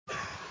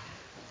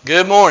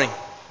Good morning.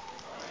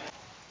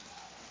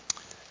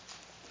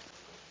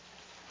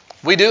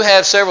 We do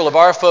have several of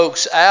our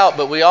folks out,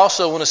 but we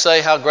also want to say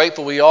how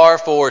grateful we are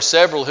for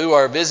several who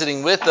are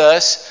visiting with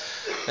us.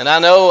 And I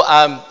know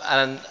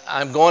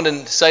I'm going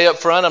to say up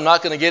front, I'm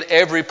not going to get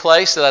every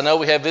place that I know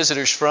we have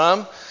visitors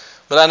from,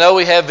 but I know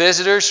we have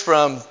visitors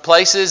from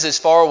places as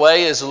far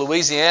away as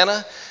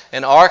Louisiana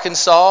and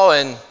Arkansas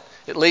and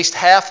at least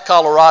half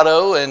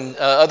Colorado and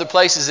other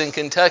places in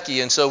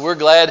Kentucky. And so we're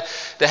glad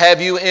to have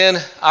you in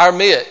our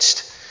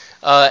midst.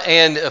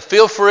 And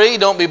feel free,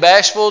 don't be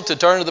bashful, to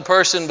turn to the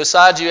person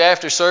beside you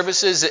after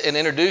services and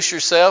introduce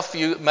yourself.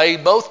 You may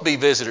both be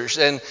visitors.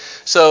 And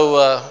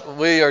so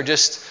we are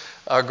just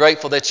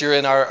grateful that you're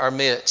in our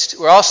midst.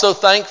 We're also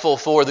thankful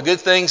for the good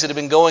things that have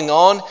been going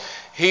on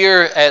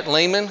here at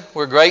Lehman.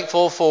 We're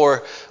grateful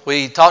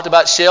we talked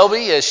about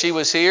Shelby as she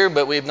was here,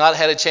 but we've not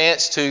had a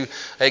chance to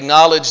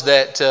acknowledge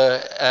that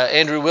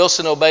Andrew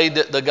Wilson obeyed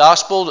the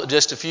gospel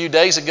just a few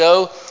days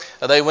ago.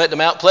 They went to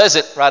Mount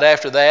Pleasant right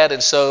after that,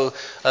 and so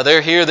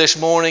they're here this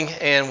morning,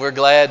 and we're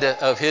glad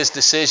of his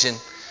decision,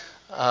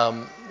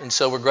 and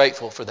so we're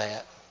grateful for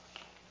that.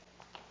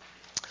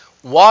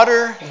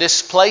 Water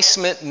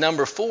displacement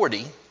number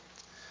 40.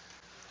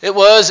 It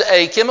was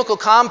a chemical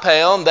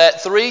compound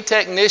that 3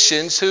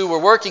 technicians who were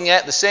working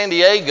at the San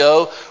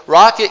Diego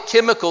Rocket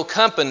Chemical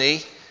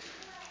Company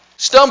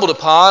stumbled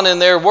upon in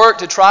their work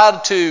to try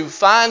to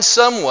find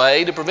some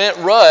way to prevent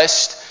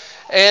rust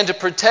and to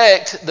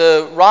protect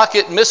the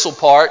rocket missile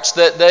parts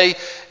that they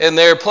and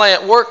their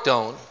plant worked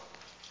on.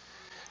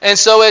 And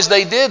so as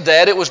they did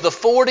that, it was the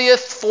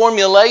 40th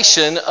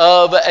formulation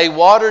of a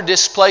water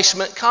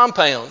displacement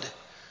compound.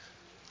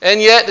 And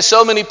yet to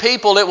so many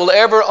people it will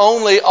ever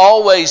only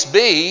always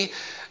be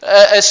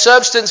a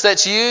substance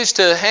that's used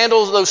to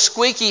handle those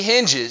squeaky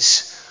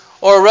hinges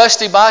or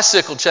rusty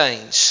bicycle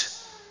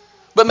chains.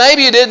 But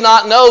maybe you did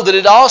not know that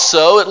it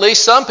also, at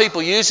least some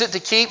people use it to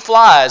keep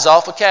flies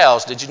off of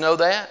cows. Did you know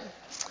that?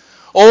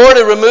 Or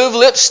to remove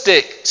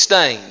lipstick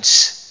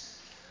stains.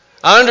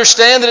 I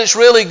understand that it's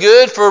really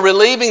good for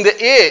relieving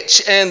the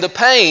itch and the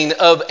pain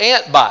of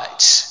ant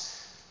bites.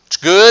 It's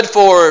good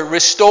for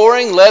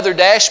restoring leather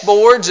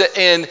dashboards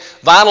and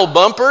vinyl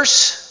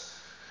bumpers.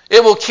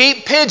 It will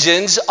keep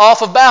pigeons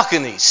off of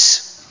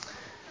balconies.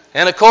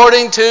 And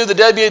according to the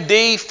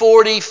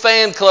WD-40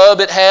 fan club,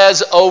 it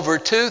has over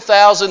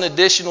 2,000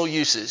 additional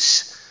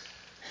uses.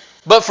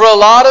 But for a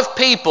lot of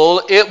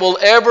people, it will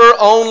ever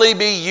only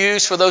be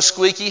used for those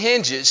squeaky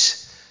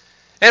hinges.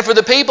 And for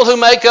the people who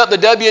make up the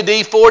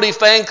WD-40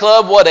 fan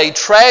club, what a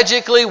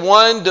tragically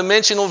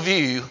one-dimensional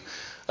view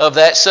of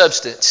that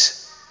substance.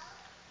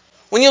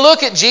 When you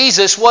look at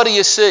Jesus, what do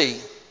you see?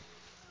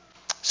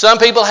 Some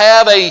people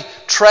have a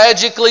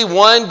tragically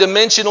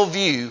one-dimensional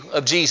view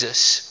of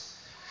Jesus.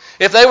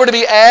 If they were to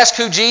be asked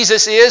who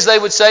Jesus is, they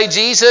would say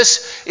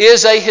Jesus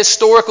is a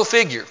historical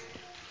figure.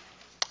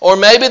 Or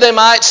maybe they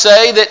might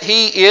say that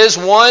he is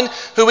one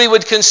who we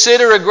would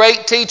consider a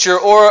great teacher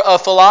or a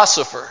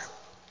philosopher.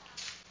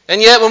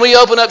 And yet when we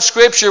open up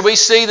Scripture, we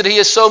see that he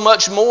is so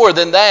much more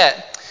than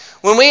that.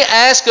 When we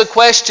ask a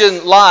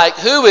question like,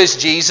 who is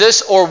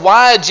Jesus or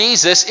why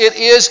Jesus, it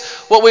is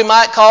what we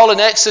might call an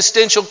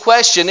existential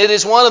question. It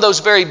is one of those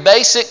very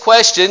basic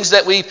questions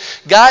that we've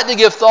got to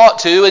give thought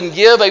to and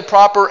give a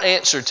proper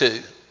answer to.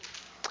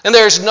 And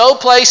there's no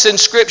place in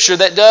Scripture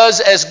that does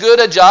as good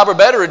a job or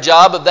better a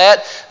job of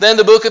that than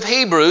the book of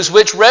Hebrews,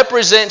 which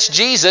represents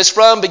Jesus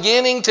from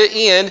beginning to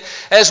end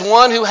as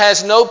one who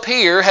has no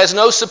peer, has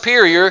no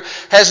superior,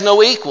 has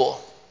no equal.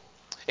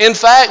 In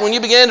fact, when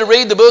you begin to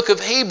read the book of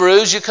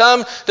Hebrews, you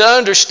come to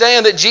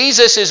understand that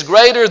Jesus is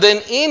greater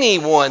than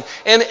anyone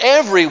and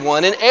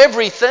everyone and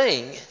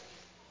everything.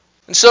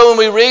 And so when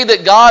we read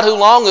that God, who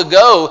long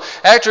ago,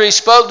 after he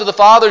spoke to the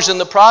fathers and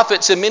the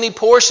prophets in many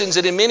portions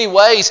and in many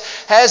ways,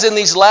 has in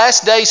these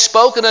last days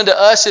spoken unto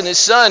us in his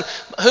Son,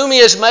 whom he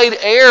has made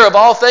heir of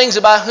all things,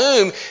 and by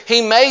whom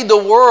he made the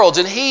worlds,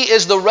 and he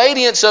is the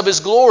radiance of his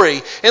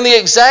glory, and the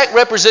exact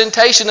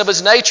representation of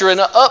his nature,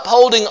 and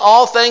upholding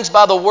all things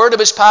by the word of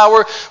his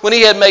power. When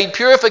he had made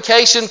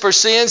purification for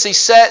sins, he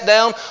sat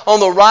down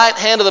on the right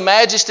hand of the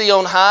majesty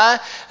on high,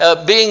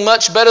 being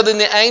much better than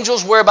the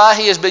angels, whereby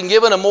he has been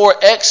given a more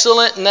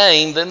excellent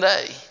name than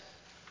they.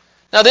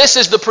 Now this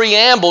is the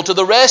preamble to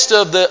the rest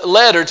of the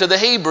letter to the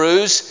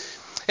Hebrews,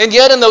 and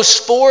yet in those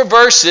 4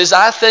 verses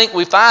I think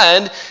we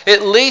find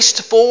at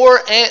least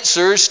 4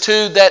 answers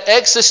to that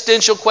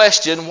existential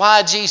question,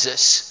 why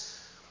Jesus?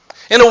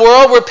 In a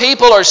world where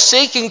people are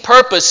seeking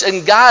purpose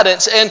and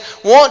guidance and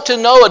want to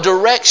know a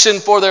direction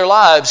for their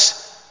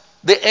lives,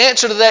 the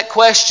answer to that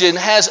question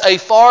has a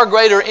far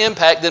greater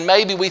impact than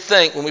maybe we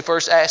think when we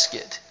first ask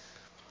it.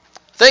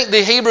 I think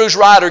the Hebrews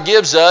writer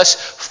gives us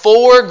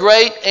 4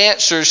 great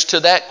answers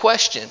to that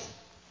question.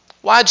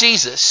 Why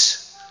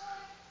Jesus?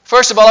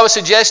 First of all, I would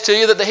suggest to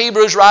you that the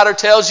Hebrews writer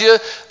tells you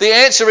the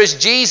answer is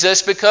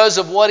Jesus because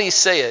of what he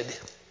said.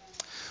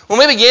 When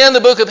we begin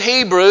the book of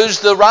Hebrews,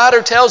 the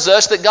writer tells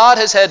us that God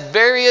has had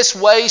various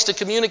ways to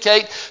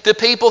communicate to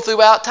people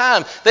throughout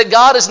time. That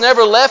God has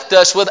never left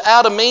us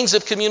without a means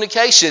of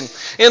communication.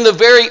 In the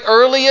very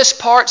earliest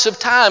parts of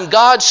time,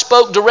 God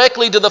spoke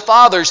directly to the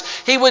fathers.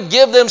 He would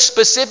give them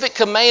specific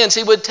commands.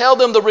 He would tell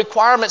them the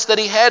requirements that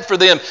He had for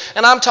them.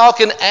 And I'm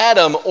talking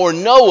Adam or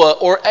Noah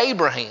or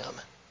Abraham.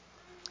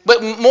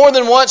 But more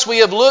than once we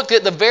have looked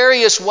at the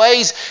various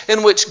ways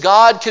in which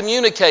God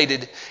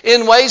communicated,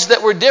 in ways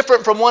that were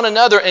different from one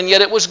another, and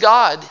yet it was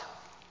God.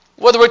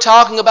 Whether we're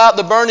talking about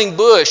the burning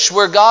bush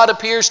where God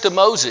appears to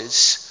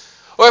Moses,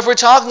 or if we're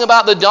talking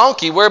about the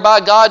donkey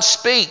whereby God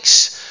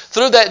speaks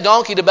through that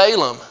donkey to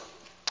Balaam,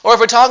 or if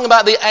we're talking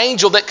about the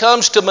angel that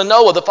comes to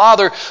Manoah, the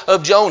father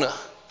of Jonah,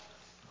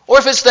 or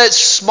if it's that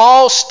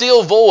small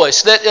still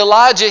voice that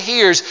Elijah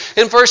hears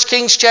in 1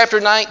 Kings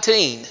chapter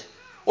 19,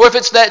 or if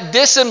it's that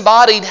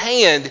disembodied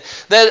hand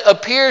that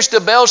appears to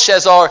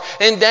Belshazzar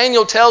and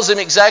Daniel tells him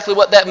exactly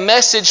what that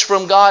message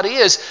from God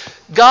is,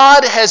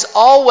 God has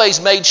always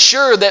made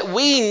sure that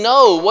we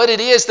know what it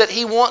is that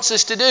He wants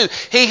us to do.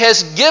 He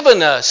has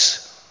given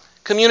us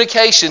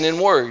communication in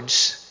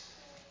words.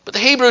 But the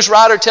Hebrews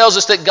writer tells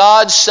us that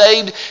God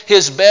saved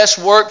His best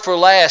work for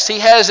last. He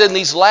has in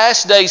these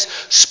last days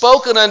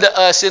spoken unto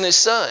us in His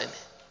Son.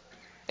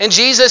 And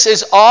Jesus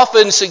is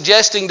often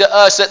suggesting to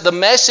us that the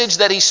message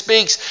that He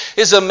speaks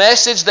is a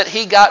message that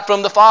He got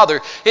from the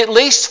Father. At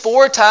least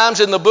 4 times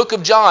in the book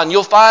of John,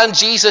 you'll find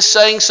Jesus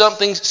saying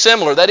something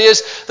similar. That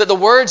is, that the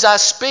words I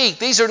speak,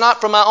 these are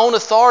not from my own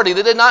authority.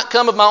 They did not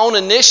come of my own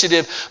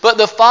initiative. But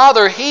the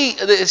Father,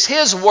 it's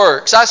His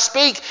works. I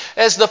speak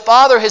as the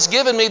Father has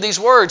given me these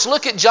words.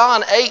 Look at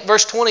John 8,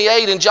 verse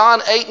 28, and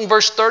John 8 and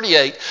verse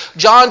 38,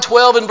 John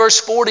 12 and verse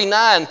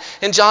 49,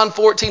 and John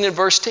 14 and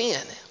verse 10.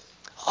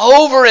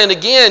 Over and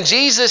again,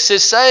 Jesus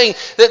is saying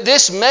that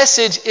this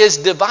message is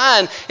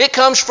divine. It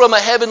comes from a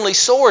heavenly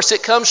source.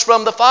 It comes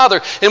from the Father.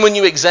 And when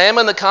you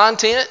examine the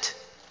content,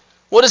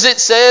 what is it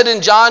said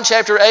in John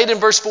chapter 8 and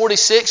verse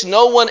 46?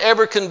 No one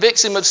ever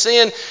convicts him of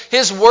sin.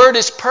 His word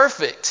is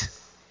perfect.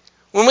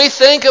 When we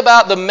think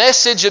about the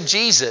message of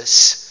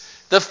Jesus,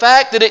 the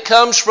fact that it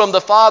comes from the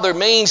Father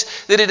means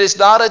that it is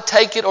not a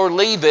take it or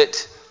leave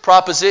it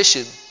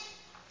proposition.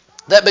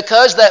 That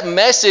because that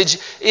message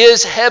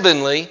is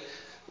heavenly,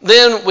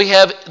 then we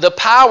have the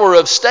power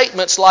of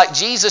statements like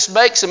Jesus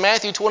makes in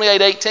Matthew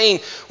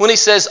 28:18 when He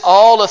says,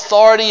 all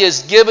authority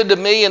is given to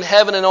me in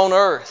heaven and on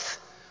earth.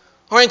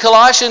 Or in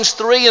Colossians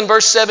 3 and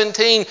verse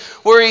 17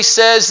 where he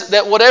says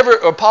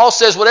that Paul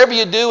says, whatever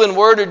you do in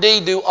word or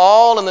deed, do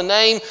all in the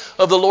name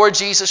of the Lord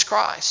Jesus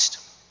Christ.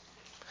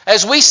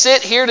 As we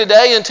sit here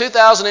today in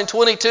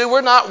 2022, we're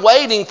not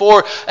waiting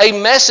for a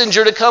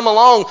messenger to come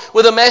along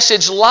with a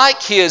message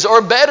like his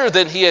or better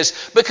than his,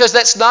 because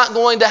that's not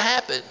going to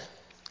happen.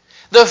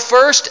 The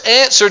first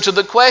answer to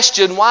the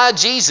question why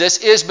Jesus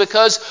is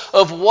because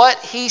of what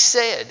He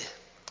said.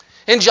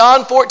 In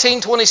John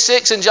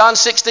 14:26 and John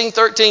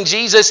 16:13,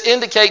 Jesus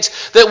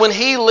indicates that when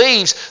He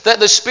leaves, that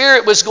the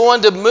Spirit was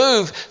going to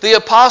move the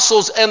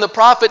apostles and the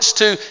prophets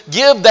to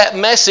give that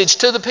message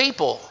to the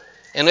people.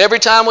 And every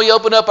time we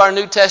open up our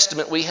New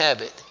Testament, we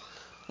have it.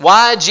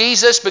 Why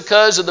Jesus?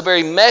 Because of the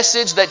very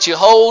message that you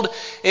hold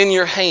in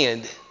your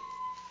hand.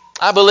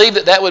 I believe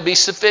that would be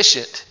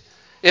sufficient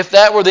if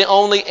that were the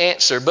only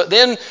answer. But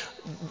then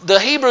the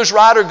Hebrews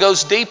writer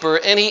goes deeper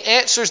and he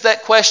answers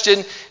that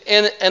question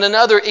in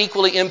another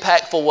equally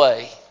impactful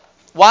way.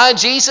 Why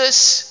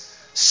Jesus?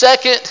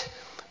 Second,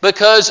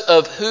 because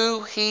of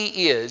who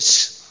He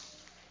is.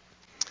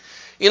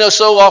 You know,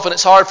 so often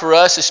it's hard for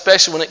us,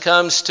 especially when it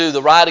comes to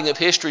the writing of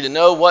history, to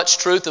know what's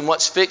truth and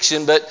what's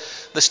fiction. But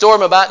the story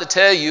I'm about to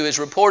tell you is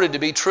reported to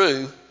be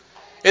true.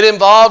 It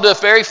involved a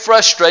very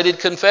frustrated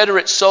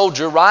Confederate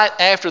soldier right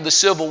after the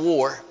Civil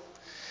War.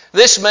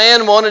 This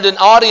man wanted an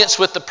audience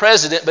with the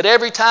president, but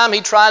every time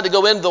he tried to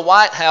go into the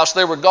White House,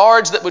 there were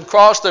guards that would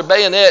cross their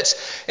bayonets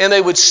and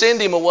they would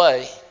send him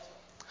away.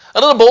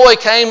 A little boy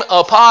came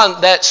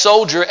upon that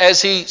soldier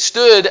as he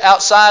stood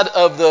outside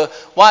of the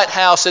White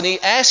House, and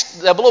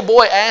the little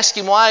boy asked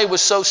him why he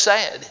was so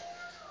sad.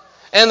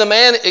 And the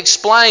man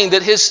explained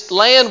that his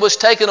land was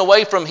taken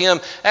away from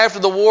him after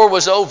the war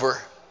was over.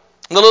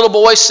 And the little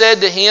boy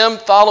said to him,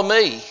 "Follow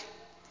me."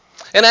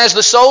 And as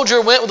the soldier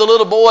went with the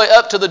little boy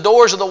up to the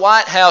doors of the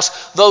White House,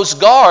 those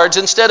guards,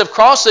 instead of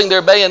crossing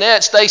their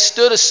bayonets, they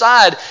stood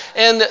aside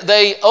and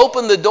they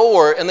opened the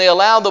door and they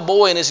allowed the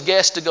boy and his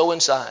guest to go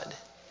inside.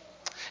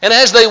 And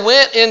as they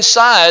went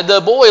inside,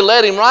 the boy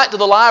led him right to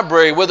the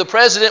library where the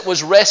president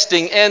was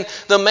resting, and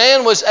the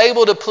man was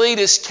able to plead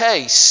his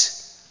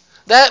case.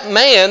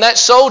 That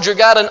soldier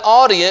got an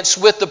audience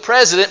with the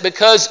president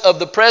because of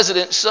the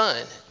president's son.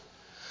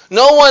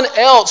 No one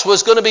else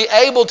was going to be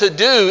able to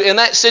do in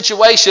that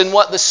situation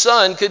what the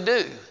Son could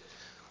do.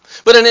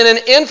 But in an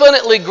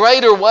infinitely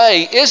greater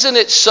way, isn't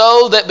it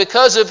so that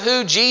because of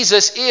who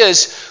Jesus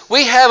is,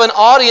 we have an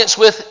audience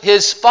with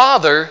His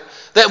Father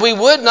that we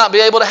would not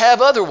be able to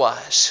have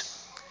otherwise?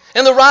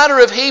 And the writer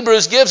of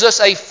Hebrews gives us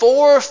a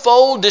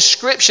fourfold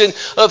description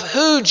of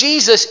who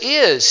Jesus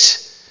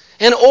is.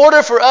 in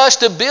order for us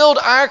to build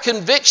our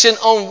conviction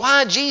on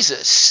why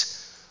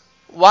Jesus.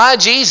 Why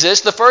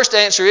Jesus? The first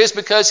answer is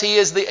because He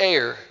is the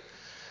heir.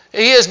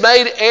 He is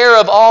made heir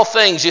of all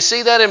things. You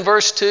see that in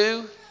verse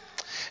 2?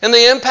 And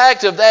the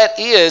impact of that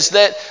is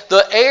that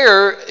the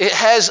heir, it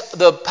has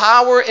the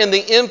power and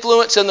the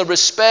influence and the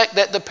respect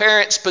that the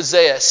parents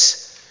possess.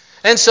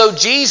 And so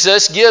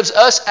Jesus gives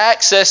us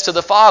access to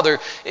the Father.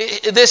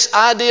 This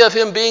idea of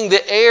Him being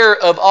the heir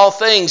of all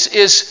things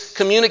is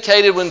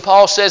communicated when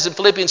Paul says in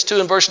Philippians 2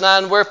 and verse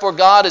 9, "Wherefore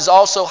God has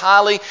also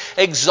highly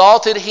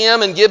exalted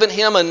Him and given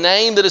Him a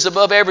name that is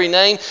above every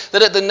name,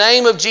 that at the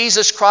name of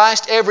Jesus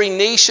Christ every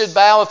knee should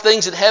bow of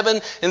things in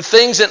heaven and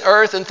things in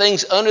earth and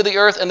things under the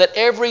earth, and that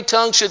every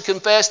tongue should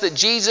confess that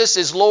Jesus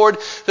is Lord,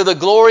 to the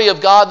glory of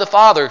God the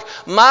Father."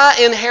 My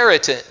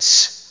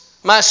inheritance,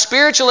 my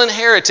spiritual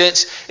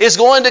inheritance, is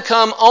going to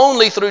come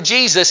only through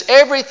Jesus.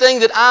 Everything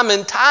that I'm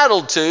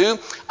entitled to,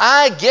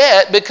 I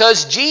get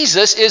because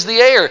Jesus is the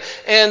heir.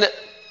 And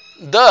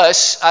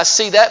thus, I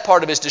see that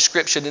part of His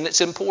description, and it's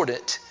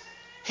important.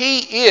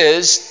 He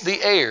is the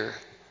heir.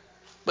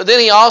 But then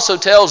He also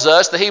tells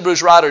us, the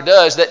Hebrews writer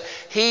does, that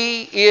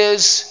He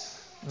is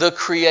the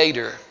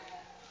creator.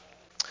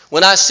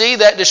 When I see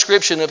that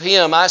description of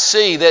Him, I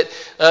see that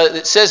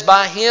it says,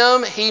 "By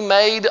Him He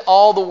made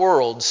all the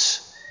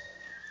worlds."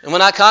 And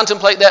when I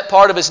contemplate that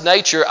part of His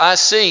nature, I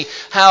see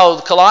how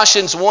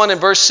Colossians 1 and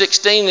verse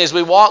 16, as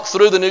we walk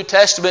through the New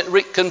Testament,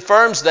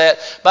 confirms that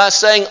by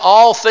saying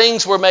all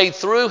things were made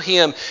through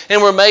Him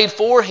and were made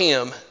for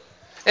Him.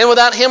 And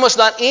without Him was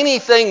not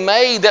anything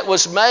made that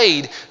was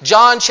made.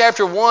 John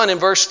chapter 1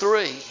 and verse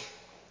 3.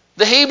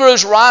 The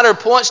Hebrews writer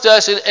points to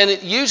us and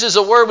it uses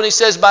a word when he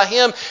says, "By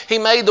Him He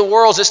made the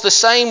worlds." It's the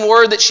same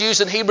word that's used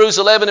in Hebrews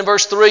 11 and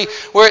verse 3,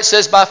 where it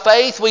says, "By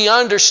faith we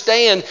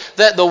understand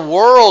that the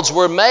worlds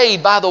were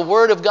made by the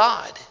Word of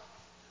God."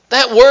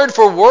 That word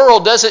for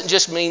world doesn't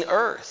just mean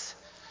earth.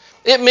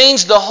 It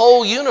means the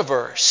whole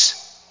universe.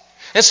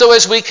 And so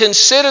as we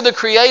consider the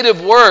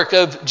creative work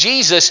of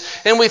Jesus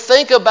and we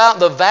think about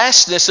the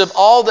vastness of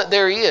all that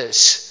there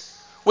is,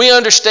 we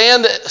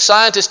understand that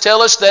scientists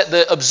tell us that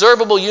the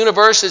observable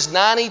universe is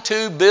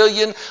 92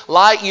 billion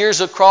light years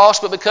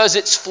across, but because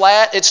it's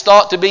flat, it's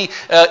thought to be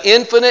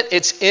infinite,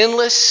 it's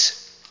endless.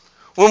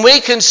 When we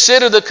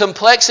consider the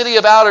complexity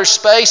of outer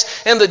space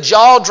and the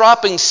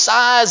jaw-dropping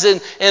size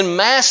and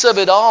mass of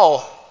it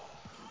all,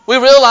 we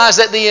realize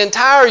that the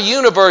entire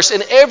universe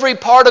and every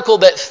particle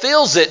that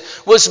fills it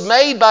was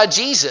made by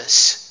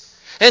Jesus.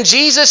 And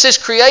Jesus'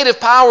 creative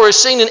power is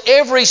seen in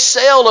every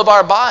cell of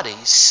our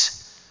bodies.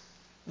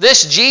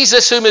 This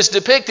Jesus whom is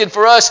depicted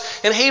for us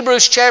in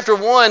Hebrews chapter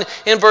 1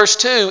 in verse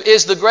 2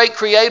 is the great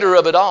creator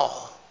of it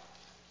all.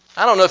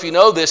 I don't know if you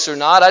know this or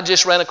not. I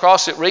just ran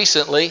across it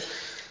recently.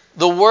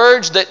 The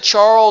words that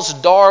Charles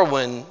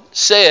Darwin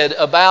said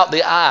about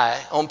the eye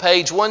on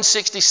page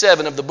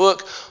 167 of the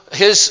book,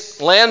 his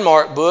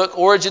landmark book,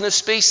 Origin of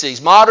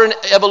Species. Modern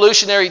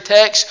evolutionary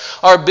texts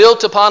are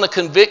built upon a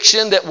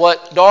conviction that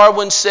what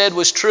Darwin said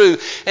was true.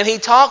 And he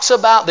talks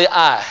about the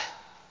eye.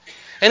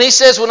 And he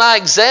says, when I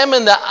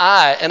examine the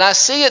eye and I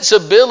see its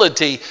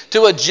ability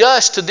to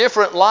adjust to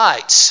different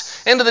lights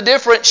and to the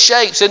different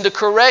shapes and to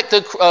correct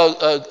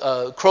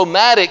the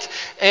chromatic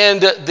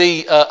and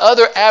the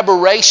other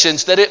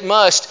aberrations that it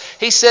must,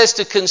 he says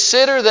to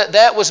consider that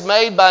that was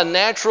made by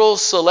natural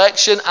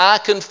selection, I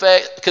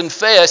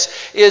confess,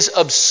 is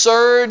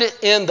absurd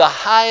in the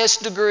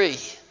highest degree.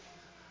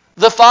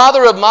 The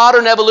father of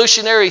modern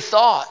evolutionary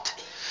thought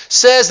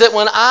says that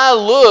when I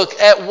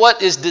look at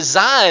what is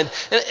designed,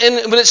 and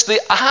when it's the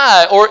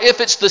eye, or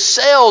if it's the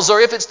cells, or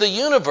if it's the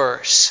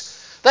universe,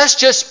 that's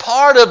just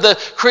part of the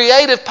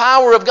creative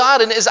power of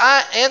God. And as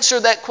I answer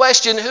that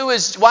question,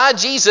 why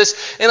Jesus?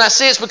 And I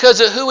see it's because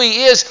of who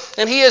He is,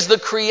 and He is the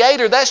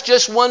creator. That's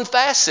just one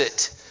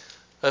facet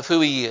of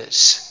who He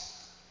is.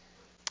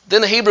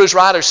 Then the Hebrews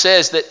writer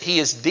says that He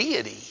is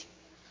deity.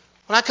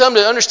 When I come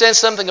to understand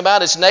something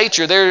about His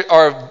nature, there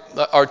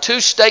are two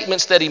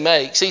statements that he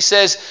makes. He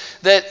says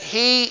that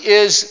He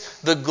is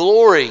the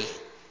glory,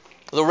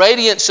 the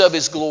radiance of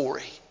His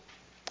glory.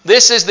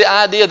 This is the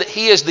idea that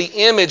He is the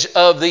image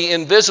of the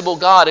invisible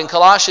God in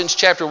Colossians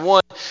chapter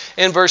 1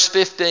 and verse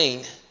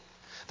 15.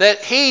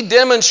 That He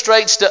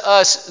demonstrates to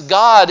us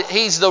God.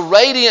 He's the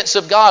radiance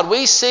of God.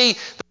 We see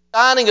the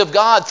shining of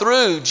God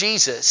through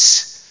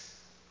Jesus.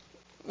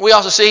 We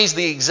also see He's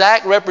the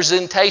exact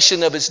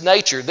representation of His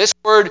nature. This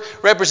word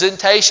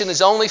representation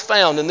is only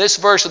found in this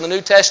verse in the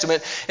New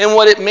Testament. And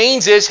what it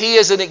means is He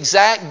is an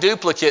exact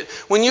duplicate.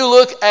 When you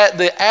look at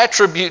the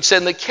attributes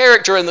and the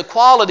character and the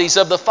qualities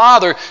of the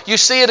Father, you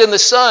see it in the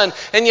Son.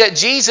 And yet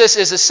Jesus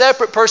is a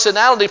separate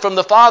personality from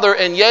the Father.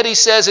 And yet He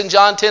says in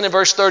John 10 and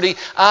verse 30,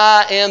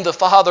 I and the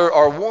Father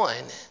are one.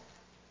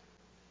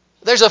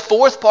 There's a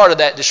fourth part of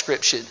that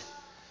description.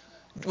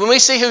 When we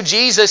see who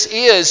Jesus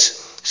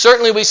is,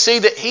 certainly we see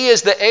that He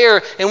is the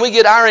heir and we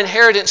get our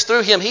inheritance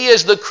through Him. He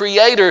is the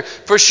creator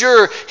for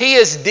sure. He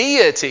is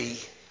deity,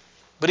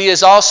 but He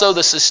is also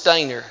the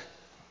sustainer.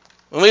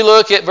 When we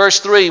look at verse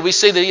 3, we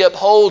see that He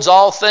upholds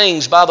all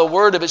things by the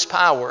word of His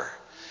power.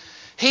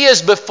 He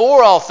is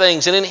before all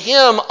things, and in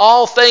Him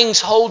all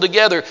things hold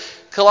together.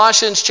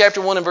 Colossians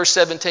chapter 1 and verse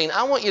 17.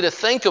 I want you to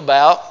think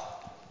about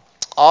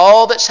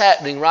all that's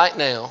happening right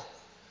now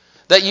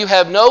that you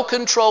have no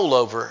control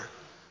over,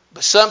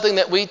 but something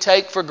that we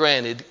take for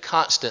granted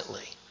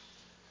constantly.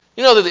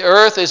 You know that the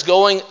earth is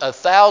going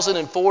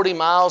 1,040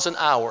 miles an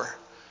hour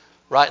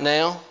right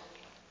now?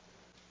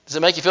 Does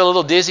it make you feel a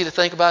little dizzy to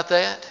think about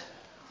that?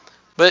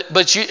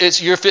 But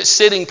you're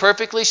sitting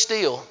perfectly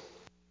still.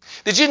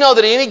 Did you know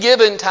that at any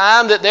given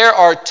time that there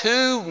are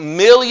 2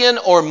 million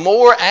or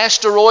more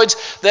asteroids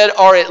that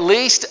are at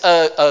least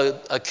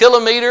a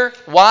kilometer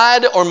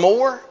wide or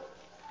more?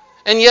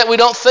 And yet we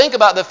don't think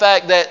about the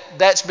fact that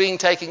that's being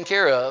taken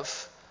care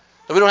of.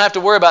 We don't have to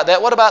worry about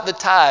that. What about the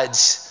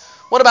tides?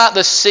 What about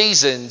the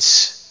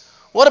seasons?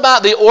 What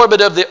about the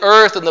orbit of the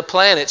earth and the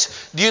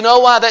planets? Do you know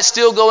why that's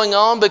still going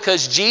on?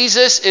 Because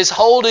Jesus is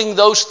holding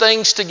those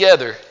things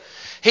together.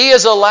 He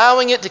is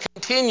allowing it to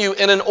continue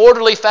in an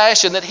orderly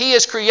fashion, that He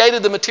has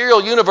created the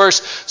material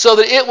universe so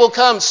that it will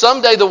come.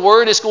 Someday the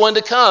Word is going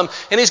to come,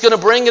 and He's going to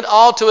bring it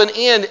all to an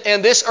end,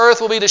 and this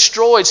earth will be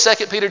destroyed,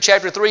 2 Peter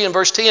chapter 3 and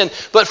verse 10.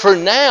 But for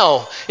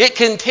now, it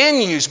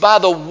continues by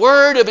the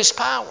word of His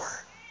power.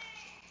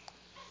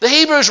 The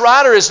Hebrews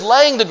writer is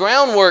laying the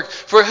groundwork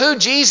for who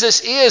Jesus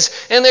is,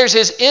 and there's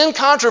His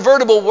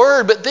incontrovertible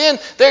word, but then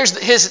there's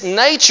His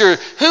nature,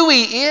 who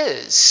He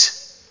is,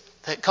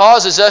 that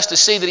causes us to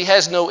see that He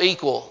has no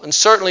equal, and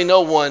certainly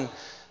no one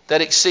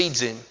that exceeds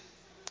Him.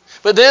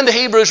 But then the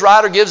Hebrews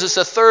writer gives us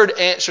a third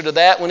answer to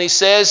that when he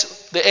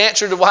says the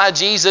answer to why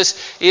Jesus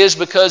is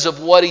because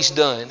of what He's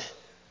done.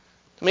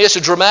 I mean, it's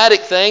a dramatic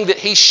thing that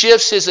He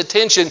shifts His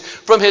attention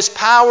from His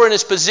power and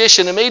His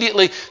position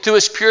immediately to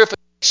His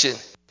purification.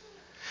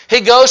 He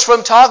goes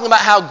from talking about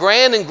how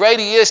grand and great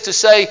He is to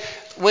say,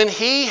 when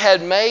He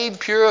had made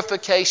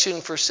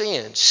purification for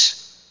sins.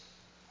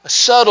 A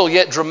subtle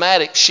yet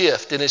dramatic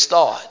shift in His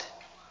thought.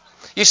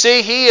 You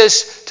see, He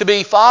is to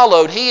be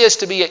followed. He is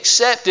to be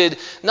accepted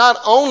not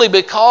only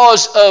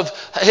because of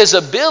His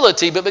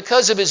ability, but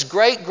because of His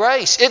great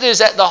grace. It is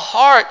at the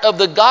heart of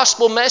the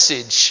gospel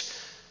message.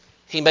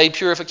 He made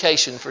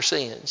purification for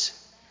sins.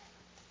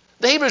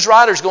 The Hebrews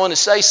writer is going to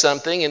say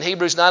something in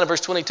Hebrews 9 and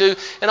verse 22,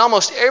 and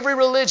almost every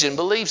religion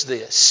believes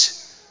this.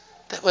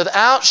 That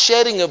without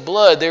shedding of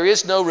blood, there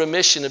is no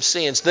remission of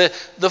sins. The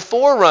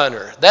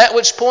forerunner, that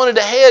which pointed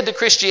ahead to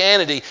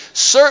Christianity,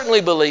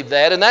 certainly believed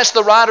that. And that's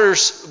the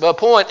writer's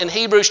point in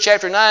Hebrews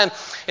chapter 9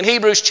 and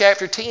Hebrews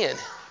chapter 10.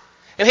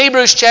 In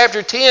Hebrews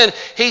chapter 10,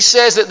 he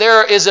says that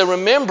there is a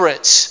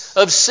remembrance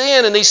of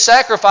sin in these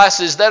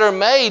sacrifices that are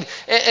made.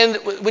 And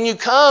when you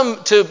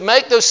come to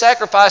make those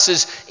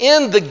sacrifices,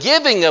 in the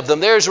giving of them,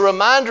 there's a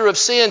reminder of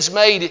sins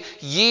made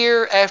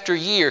year after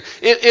year.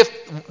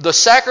 If the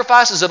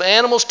sacrifices of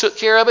animals took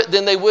care of it,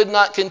 then they would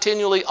not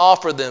continually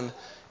offer them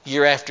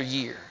year after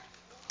year.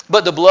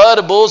 But the blood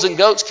of bulls and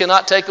goats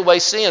cannot take away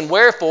sin.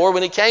 Wherefore,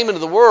 when He came into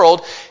the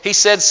world, He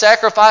said,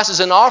 sacrifices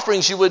and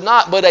offerings you would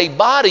not, but a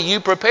body you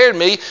prepared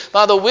me,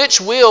 by the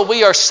which will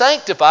we are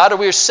sanctified, or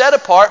we are set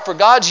apart for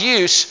God's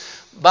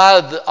use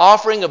by the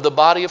offering of the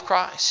body of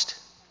Christ.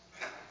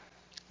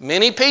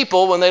 Many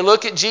people, when they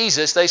look at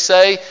Jesus, they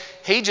say,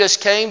 He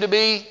just came to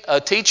be a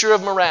teacher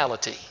of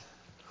morality,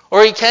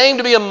 or He came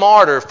to be a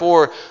martyr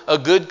for a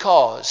good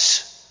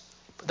cause.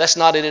 But that's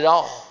not it at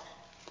all.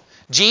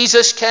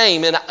 Jesus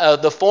came in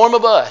the form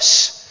of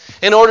us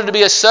in order to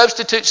be a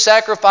substitute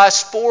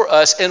sacrifice for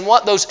us. And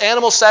what those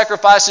animal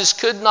sacrifices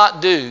could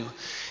not do,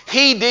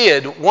 He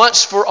did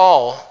once for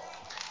all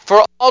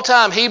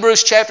time.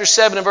 Hebrews chapter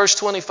 7 and verse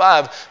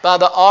 25, by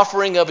the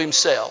offering of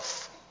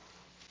Himself.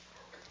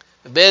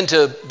 I've been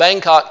to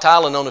Bangkok,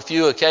 Thailand on a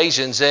few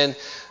occasions, and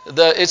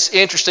it's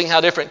interesting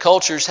how different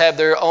cultures have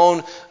their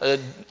own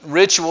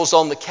rituals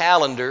on the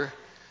calendar.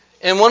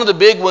 And one of the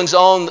big ones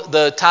on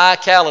the Thai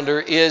calendar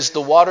is the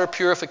Water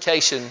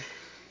Purification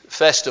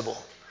Festival.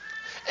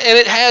 And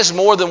it has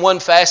more than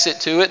one facet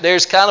to it.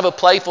 There's kind of a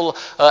playful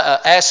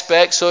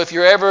aspect. So if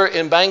you're ever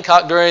in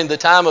Bangkok during the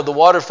time of the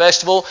water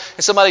festival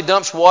and somebody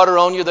dumps water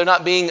on you, they're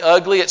not being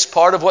ugly. It's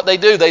part of what they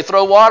do. They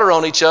throw water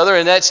on each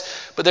other,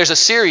 but there's a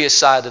serious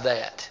side to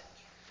that.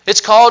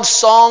 It's called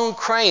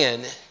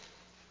Songkran.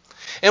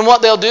 And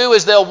what they'll do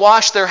is they'll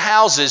wash their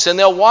houses and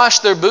they'll wash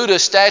their Buddha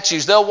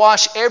statues. They'll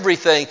wash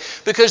everything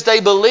because they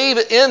believe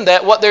in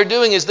that. What they're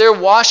doing is they're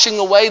washing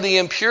away the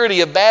impurity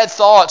of bad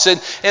thoughts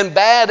and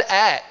bad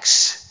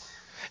acts.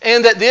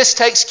 And that this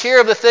takes care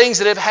of the things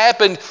that have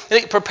happened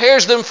and it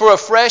prepares them for a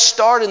fresh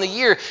start in the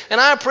year. And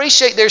I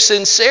appreciate their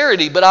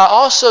sincerity, but I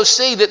also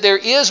see that there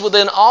is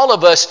within all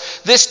of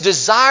us this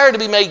desire to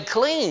be made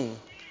clean.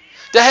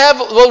 To have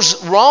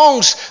those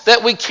wrongs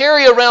that we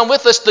carry around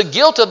with us, the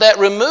guilt of that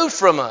removed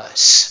from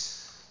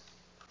us.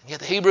 And yet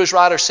the Hebrews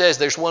writer says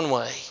there's one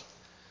way.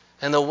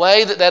 And the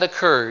way that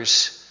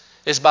occurs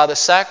is by the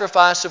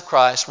sacrifice of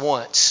Christ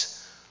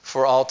once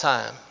for all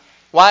time.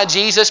 Why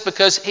Jesus?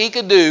 Because He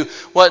could do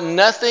what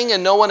nothing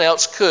and no one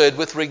else could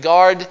with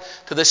regard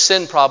to the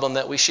sin problem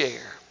that we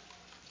share.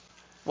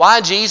 Why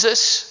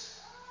Jesus?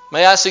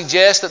 May I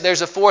suggest that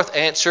there's a fourth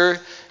answer,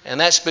 and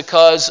that's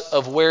because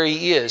of where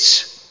he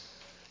is.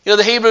 You know,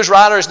 the Hebrews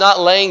writer is not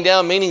laying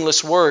down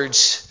meaningless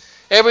words.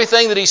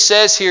 Everything that he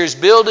says here is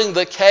building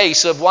the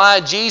case of why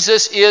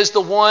Jesus is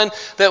the one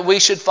that we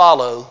should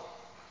follow.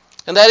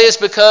 And that is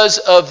because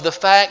of the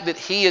fact that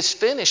he is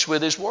finished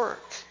with his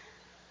work.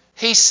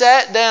 He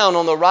sat down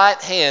on the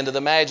right hand of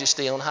the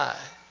Majesty on high.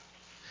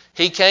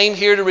 He came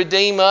here to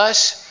redeem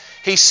us.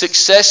 He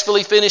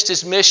successfully finished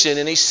his mission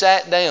and he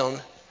sat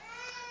down.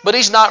 But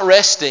he's not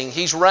resting.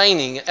 He's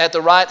reigning at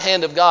the right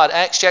hand of God.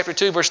 Acts chapter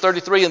 2, verse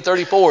 33 and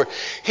 34.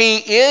 He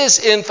is,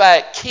 in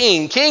fact,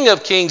 King, King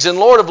of kings and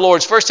Lord of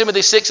lords. 1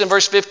 Timothy 6 and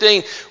verse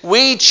 15.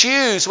 We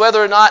choose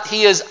whether or not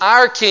he is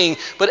our King.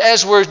 But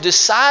as we're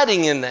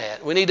deciding in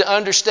that, we need to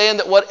understand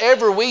that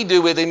whatever we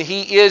do with him,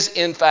 he is,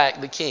 in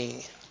fact, the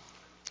King.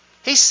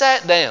 He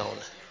sat down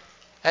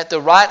at the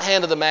right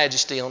hand of the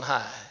Majesty on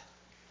high.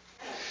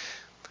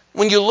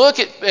 When you look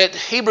at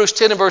Hebrews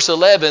 10 and verse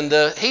 11,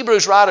 the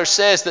Hebrews writer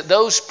says that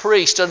those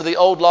priests under the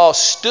old law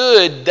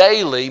stood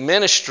daily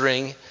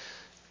ministering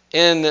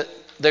in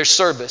their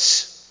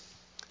service.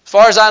 As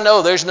far as I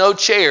know, there's no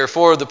chair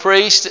for the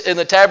priest in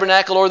the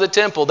tabernacle or the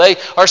temple. They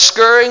are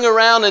scurrying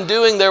around and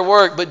doing their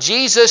work. But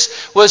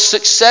Jesus was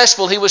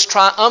successful. He was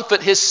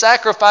triumphant. His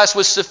sacrifice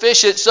was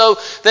sufficient so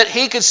that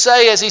he could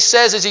say, as he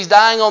says as he's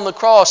dying on the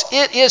cross,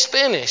 it is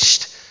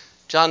finished.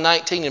 John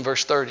 19 and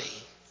verse 30.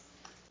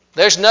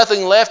 There's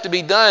nothing left to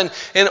be done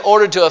in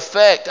order to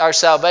affect our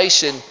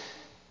salvation.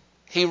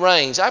 He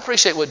reigns. I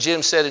appreciate what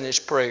Jim said in his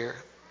prayer.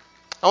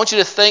 I want you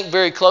to think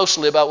very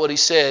closely about what he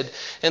said,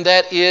 and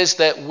that is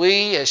that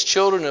we as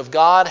children of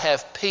God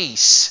have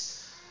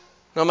peace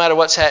no matter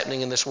what's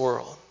happening in this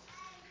world.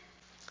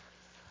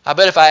 I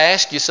bet if I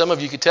asked you, some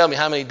of you could tell me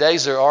how many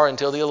days there are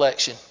until the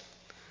election.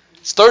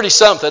 It's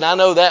 30-something, I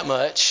know that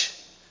much.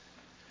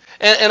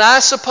 And I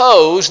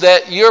suppose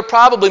that you're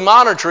probably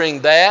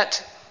monitoring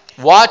that,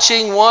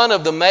 watching one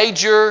of the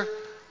major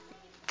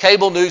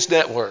cable news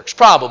networks,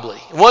 probably,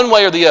 one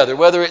way or the other,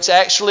 whether it's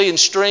actually in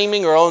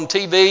streaming or on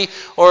TV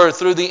or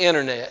through the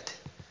internet.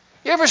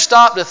 You ever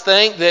stop to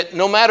think that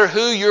no matter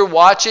who you're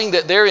watching,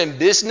 that they're in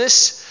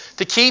business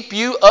to keep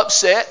you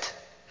upset?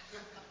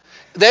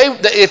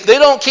 If they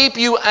don't keep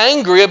you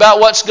angry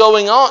about what's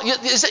going on,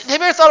 have you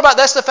ever thought about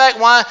that's the fact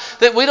why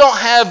that we don't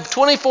have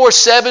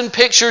 24/7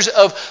 pictures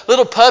of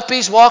little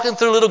puppies walking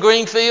through little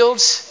green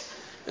fields?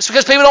 It's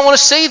because people don't want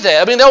to see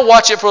that. I mean, they'll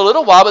watch it for a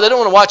little while, but they don't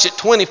want to watch it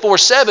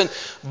 24/7.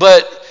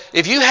 But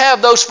if you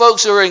have those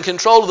folks who are in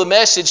control of the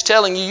message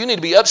telling you need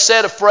to be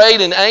upset, afraid,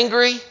 and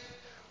angry,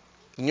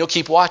 and you'll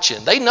keep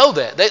watching. They know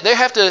that. They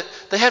have to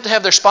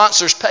have their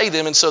sponsors pay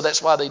them, and so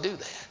that's why they do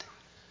that.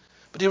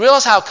 But do you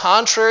realize how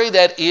contrary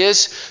that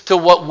is to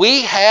what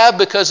we have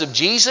because of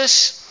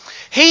Jesus?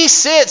 He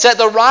sits at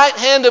the right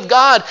hand of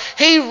God.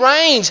 He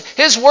reigns.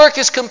 His work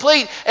is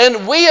complete.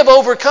 And we have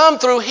overcome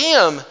through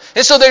Him.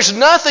 And so there's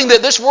nothing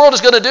that this world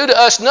is going to do to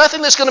us,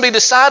 nothing that's going to be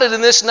decided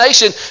in this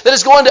nation that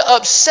is going to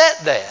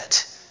upset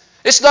that.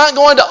 It's not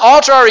going to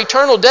alter our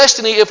eternal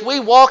destiny if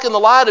we walk in the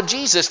light of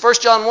Jesus. 1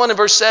 John 1 and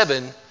verse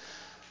 7.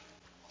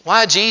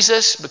 Why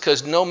Jesus?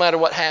 Because no matter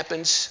what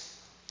happens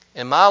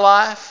in my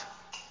life,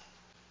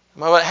 no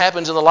matter what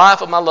happens in the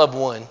life of my loved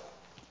one,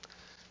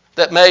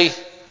 that may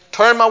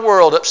turn my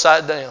world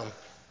upside down,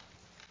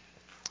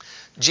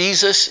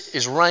 Jesus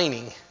is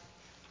reigning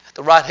at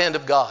the right hand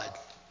of God.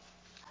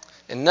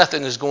 And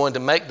nothing is going to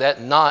make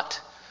that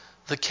not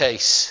the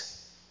case.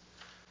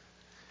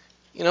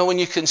 You know, when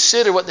you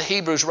consider what the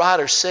Hebrews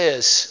writer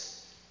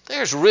says,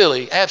 there's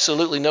really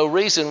absolutely no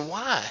reason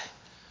why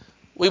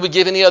we would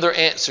give any other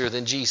answer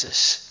than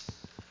Jesus.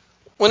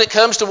 When it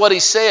comes to what he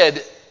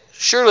said,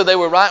 surely they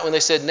were right when they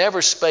said,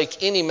 never spake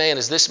any man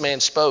as this man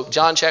spoke.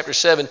 John chapter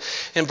 7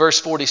 and verse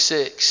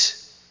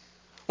 46.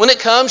 When it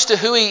comes to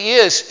who he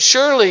is,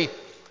 surely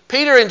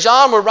Peter and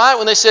John were right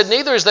when they said,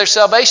 neither is there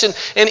salvation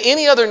in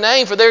any other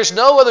name, for there is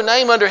no other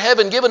name under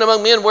heaven given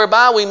among men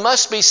whereby we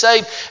must be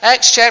saved.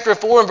 Acts chapter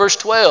 4 and verse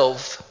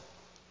 12.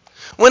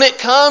 When it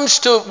comes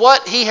to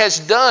what he has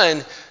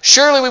done,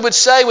 surely we would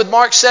say with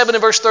Mark 7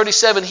 and verse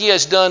 37, he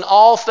has done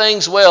all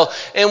things well.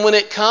 And when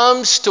it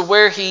comes to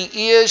where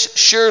he is,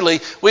 surely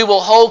we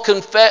will hold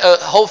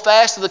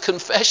fast to the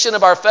confession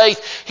of our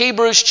faith.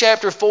 Hebrews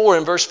chapter 4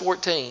 and verse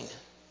 14.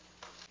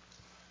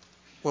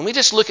 When we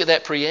just look at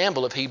that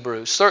preamble of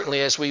Hebrews,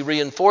 certainly as we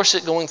reinforce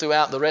it going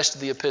throughout the rest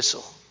of the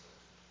epistle,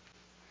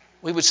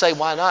 we would say,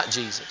 why not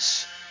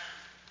Jesus?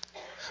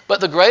 But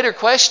the greater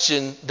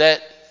question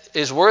that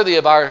is worthy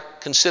of our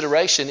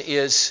consideration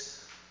is,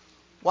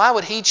 why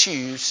would he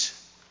choose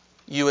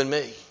you and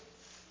me?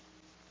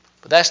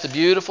 But that's the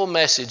beautiful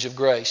message of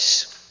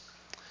grace.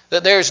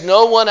 That there's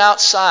no one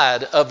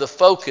outside of the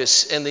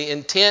focus and the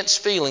intense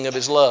feeling of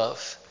his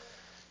love.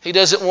 He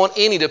doesn't want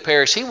any to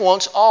perish. He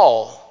wants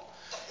all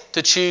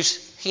to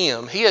choose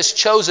him. He has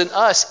chosen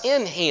us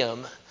in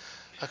him,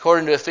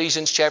 according to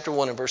Ephesians chapter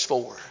 1 and verse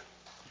 4.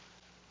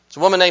 There's a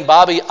woman named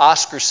Bobby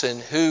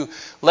Oscarson who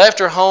left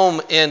her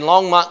home in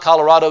Longmont,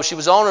 Colorado. She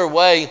was on her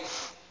way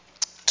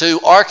to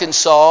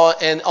Arkansas,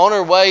 and on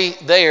her way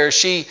there,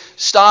 she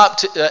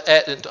stopped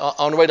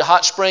on her way to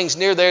Hot Springs.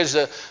 Near there's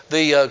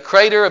the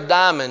Crater of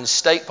Diamonds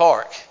State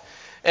Park.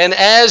 And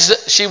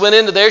as she went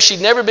into there,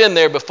 she'd never been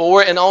there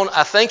before, and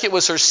I think it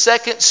was her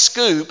second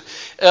scoop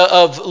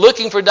of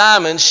looking for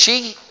diamonds,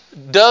 she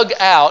dug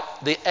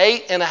out the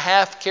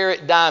 8.5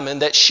 carat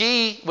diamond that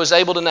she was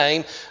able to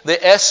name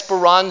the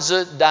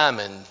Esperanza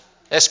diamond.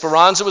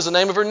 Esperanza was the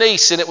name of her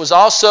niece, and it was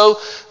also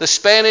the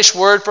Spanish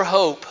word for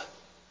hope.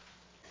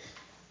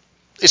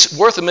 It's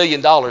worth $1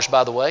 million,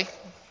 by the way.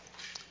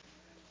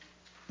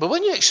 But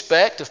wouldn't you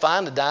expect to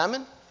find a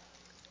diamond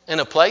in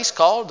a place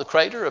called the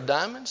Crater of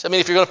Diamonds? I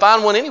mean, if you're going to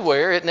find one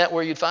anywhere, isn't that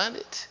where you'd find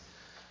it?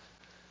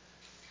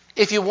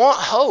 If you want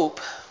hope,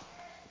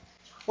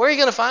 where are you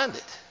going to find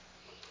it?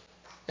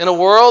 In a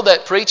world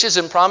that preaches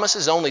and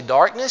promises only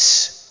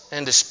darkness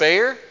and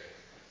despair,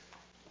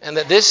 and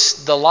that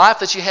the life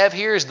that you have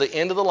here is the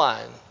end of the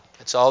line.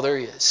 That's all there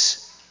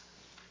is.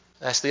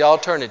 That's the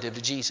alternative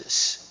to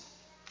Jesus.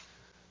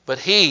 But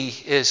He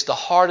is the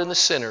heart and the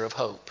center of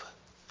hope.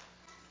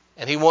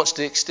 And He wants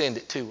to extend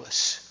it to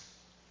us.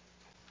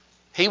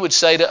 He would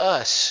say to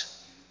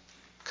us,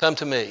 "Come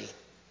to me,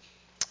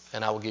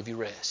 and I will give you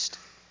rest."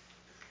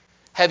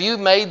 Have you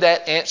made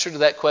that answer to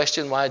that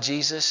question, why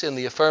Jesus, in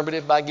the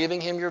affirmative by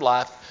giving Him your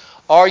life?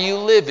 Are you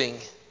living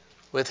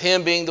with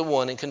Him being the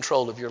one in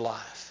control of your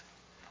life?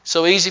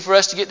 So easy for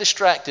us to get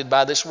distracted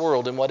by this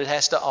world and what it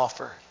has to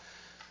offer.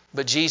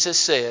 But Jesus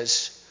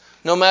says,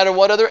 no matter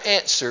what other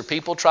answer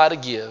people try to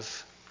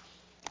give,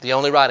 the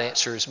only right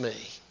answer is me.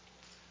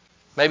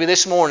 Maybe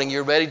this morning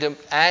you're ready to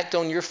act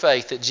on your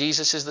faith that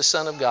Jesus is the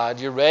Son of God.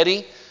 You're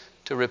ready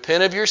to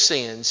repent of your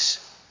sins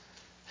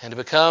and to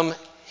become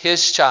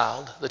His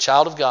child, the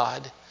child of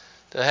God,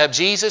 to have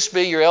Jesus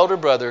be your elder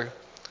brother,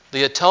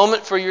 the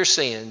atonement for your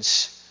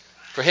sins,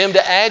 for Him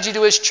to add you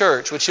to His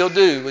church, which He'll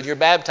do when you're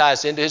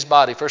baptized into His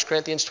body, 1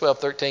 Corinthians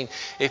 12:13.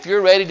 If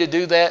you're ready to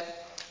do that,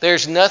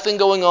 there's nothing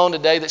going on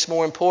today that's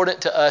more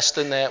important to us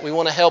than that. We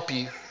want to help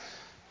you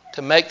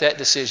to make that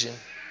decision.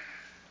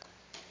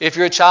 If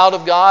you're a child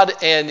of God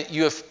and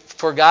you have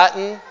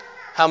forgotten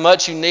how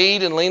much you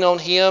need and lean on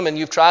Him, and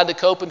you've tried to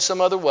cope in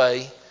some other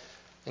way,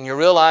 and you're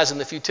realizing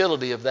the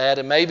futility of that,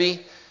 and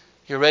maybe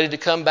you're ready to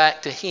come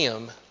back to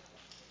Him.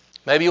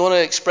 Maybe you want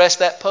to express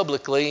that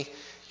publicly.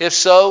 If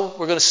so,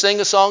 we're going to sing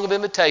a song of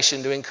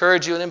invitation to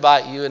encourage you and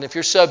invite you. And if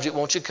you're subject,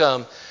 won't you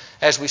come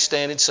as we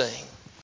stand and sing?